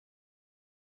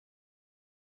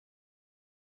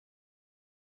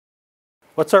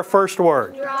What's our first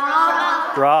word?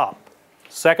 Drop. Drop.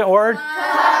 Second word?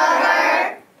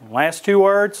 Cover. Last two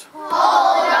words?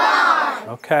 Hold on.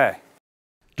 Okay.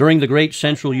 During the Great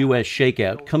Central U.S.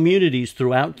 Shakeout, communities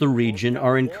throughout the region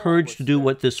are encouraged to do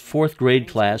what this fourth grade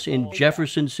class in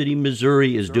Jefferson City,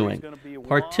 Missouri is doing: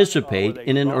 participate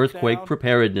in an earthquake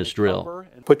preparedness drill.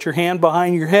 Put your hand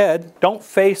behind your head. Don't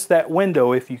face that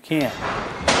window if you can.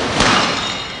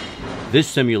 This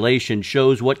simulation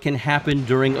shows what can happen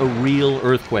during a real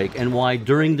earthquake and why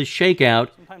during the shakeout,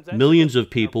 millions of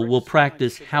people will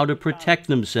practice how to protect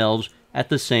themselves at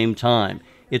the same time.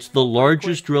 It's the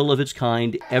largest drill of its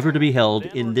kind ever to be held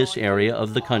in this area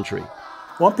of the country.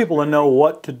 We want people to know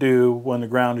what to do when the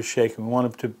ground is shaking. We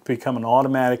want it to become an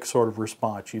automatic sort of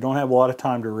response. You don't have a lot of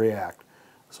time to react.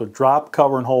 So drop,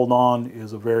 cover, and hold on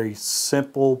is a very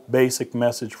simple, basic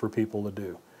message for people to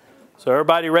do. So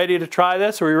everybody ready to try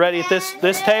this? Are we ready at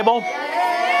this table?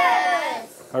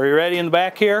 Yes. Are we ready in the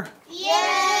back here?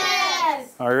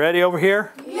 Yes. Are we ready over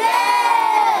here?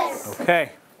 Yes.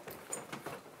 Okay.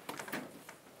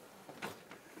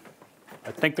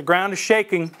 I think the ground is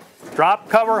shaking. Drop,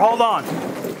 cover, hold on.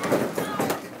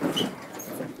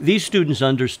 These students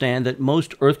understand that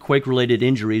most earthquake-related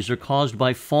injuries are caused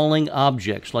by falling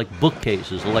objects like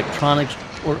bookcases, electronics,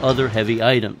 or other heavy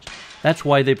items. That's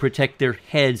why they protect their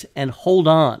heads and hold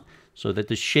on so that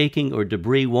the shaking or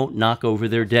debris won't knock over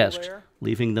their desks,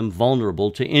 leaving them vulnerable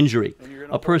to injury.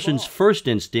 A person's first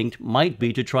instinct might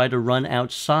be to try to run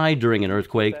outside during an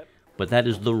earthquake, but that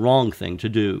is the wrong thing to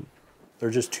do. There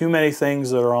are just too many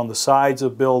things that are on the sides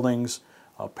of buildings,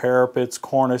 parapets,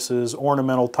 cornices,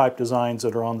 ornamental type designs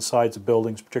that are on the sides of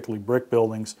buildings, particularly brick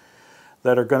buildings,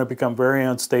 that are going to become very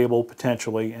unstable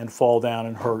potentially and fall down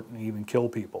and hurt and even kill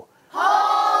people.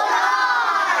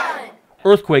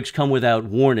 Earthquakes come without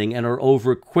warning and are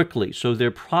over quickly, so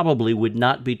there probably would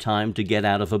not be time to get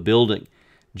out of a building.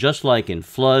 Just like in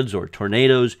floods or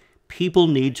tornadoes, people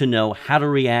need to know how to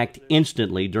react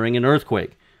instantly during an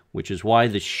earthquake, which is why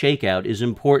the shakeout is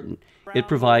important. It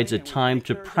provides a time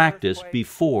to practice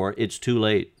before it's too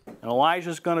late. And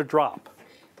Elijah's going to drop.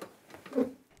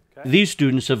 These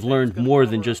students have learned more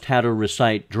than just how to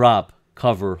recite drop,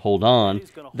 cover, hold on.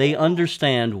 They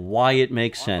understand why it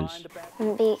makes sense.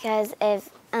 Because if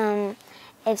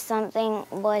something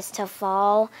was to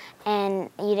fall and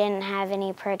you didn't have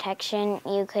any protection,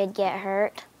 you could get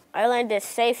hurt. I learned it's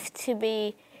safe to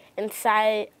be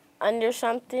inside under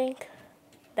something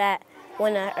that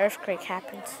when an earthquake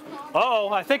happens.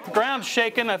 Uh-oh, I think the ground's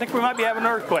shaking. I think we might be having an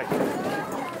earthquake.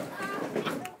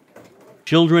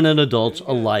 Children and adults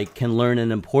alike can learn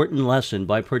an important lesson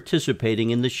by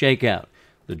participating in the shakeout.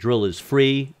 The drill is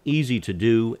free, easy to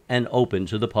do, and open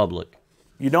to the public.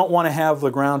 You don't want to have the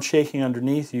ground shaking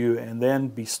underneath you and then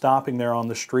be stopping there on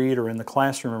the street or in the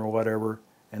classroom or whatever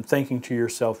and thinking to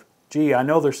yourself, gee, I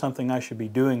know there's something I should be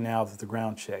doing now that the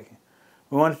ground's shaking.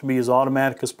 We want it to be as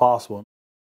automatic as possible.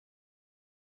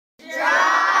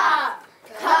 Drop,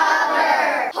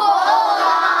 cover,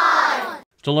 hold on.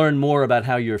 To learn more about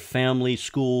how your family,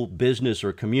 school, business,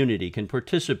 or community can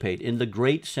participate in the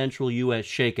Great Central U.S.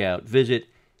 Shakeout, visit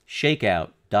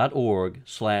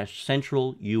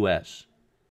shakeout.org/centralus.